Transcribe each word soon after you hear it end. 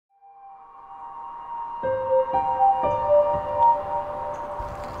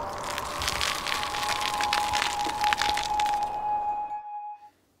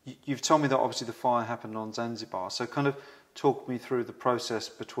You've told me that obviously the fire happened on Zanzibar, so kind of talk me through the process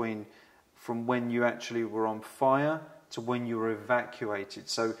from when you actually were on fire to when you were evacuated.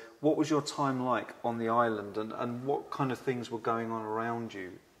 So what was your time like on the island, and what kind of things were going on around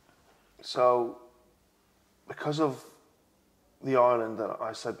you? So, because of the island that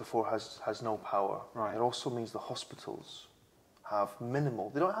I said before has no power, right. It also means the hospitals have minimal.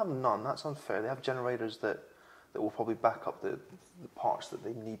 They don't have none, that's unfair. They have generators that will probably back up the parts that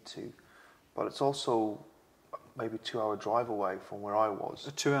they need to. But it's also maybe a 2-hour drive away from where I was.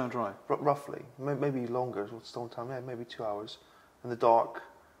 A 2-hour drive? Roughly. Maybe longer. What's stone time? Yeah, maybe 2 hours. In the dark,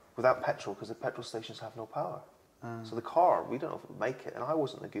 without petrol, because the petrol stations have no power. So the car, we don't know if it would make it, and I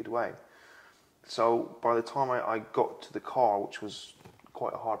wasn't in a good way. So by the time I got to the car, which was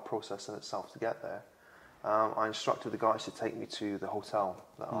quite a hard process in itself to get there, I instructed the guys to take me to the hotel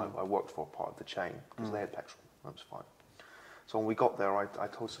that I worked for, part of the chain, because they had petrol. That was fine. So when we got there, I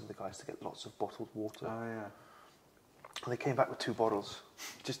told some of the guys to get lots of bottled water. Oh, yeah. And they came back with 2 bottles,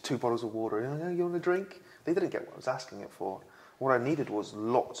 just 2 bottles of water. You want a drink? They didn't get what I was asking it for. What I needed was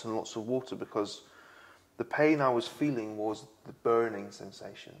lots and lots of water, because the pain I was feeling was the burning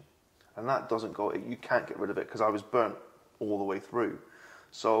sensation. And that doesn't go, you can't get rid of it, because I was burnt all the way through.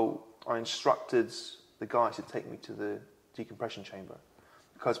 So I instructed the guys to take me to the decompression chamber.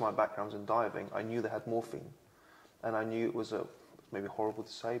 Because my background's in diving, I knew they had morphine. And I knew it was maybe horrible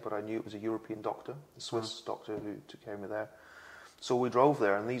to say, but I knew it was a European doctor, a Swiss doctor who took care of me there. So we drove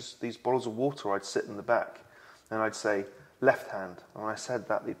there, and these bottles of water, I'd sit in the back, and I'd say, left hand. And when I said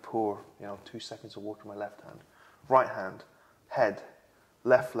that, they'd pour 2 seconds of water in my left hand. Right hand, head,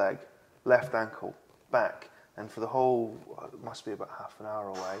 left leg, left ankle, back. And for the whole, it must be about half an hour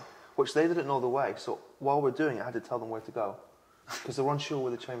away, which they didn't know the way. So while we're doing it, I had to tell them where to go, because they were unsure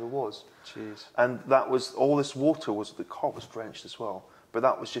where the chamber was. Jeez. And that was, all this water was, the car was drenched as well, but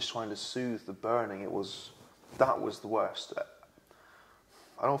that was just trying to soothe the burning. That was the worst.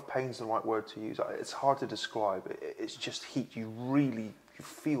 I don't know if pain's the right word to use. It's hard to describe. It's just heat. You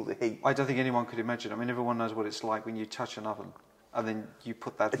feel the heat. I don't think anyone could imagine. I mean, everyone knows what it's like when you touch an oven and then you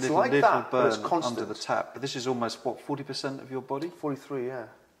put that it's little, like little that, burn under the tap. But this is almost, what, 40% of your body? 43, yeah.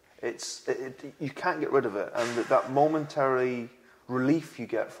 You can't get rid of it. And that momentary relief you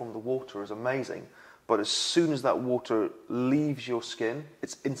get from the water is amazing. But as soon as that water leaves your skin,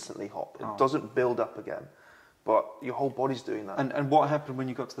 it's instantly hot. It doesn't build up again. But your whole body's doing that. And what happened when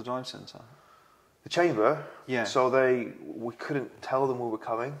you got to the dive centre? The chamber? Yeah. So we couldn't tell them we were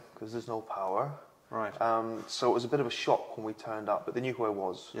coming because there's no power. Right. So it was a bit of a shock when we turned up, but they knew who I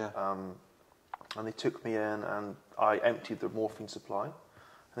was. Yeah. And they took me in, and I emptied the morphine supply.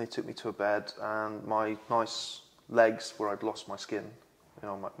 And they took me to a bed, and my nice legs, where I'd lost my skin,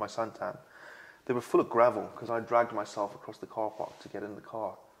 my suntan, they were full of gravel because I dragged myself across the car park to get in the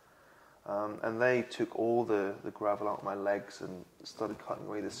car. And they took all the gravel out of my legs and started cutting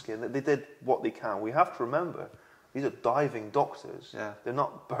away the skin. They did what they can. We have to remember, these are diving doctors. Yeah. They're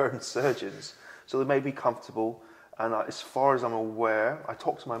not burn surgeons. So they made me comfortable. And as far as I'm aware, I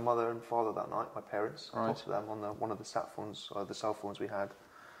talked to my mother and father that night, my parents. I talked to them on one of the sat phones, the cell phones we had,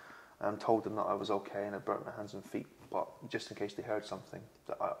 and told them that I was okay and I burnt my hands and feet. But just in case they heard something,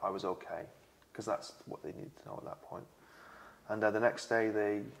 that I was okay. Because that's what they needed to know at that point. And the next day,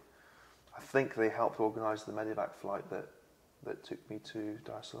 I think they helped organise the medevac flight that took me to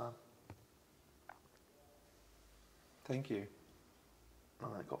Dar es Salaam. Thank you.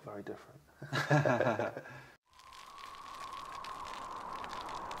 And it got very different.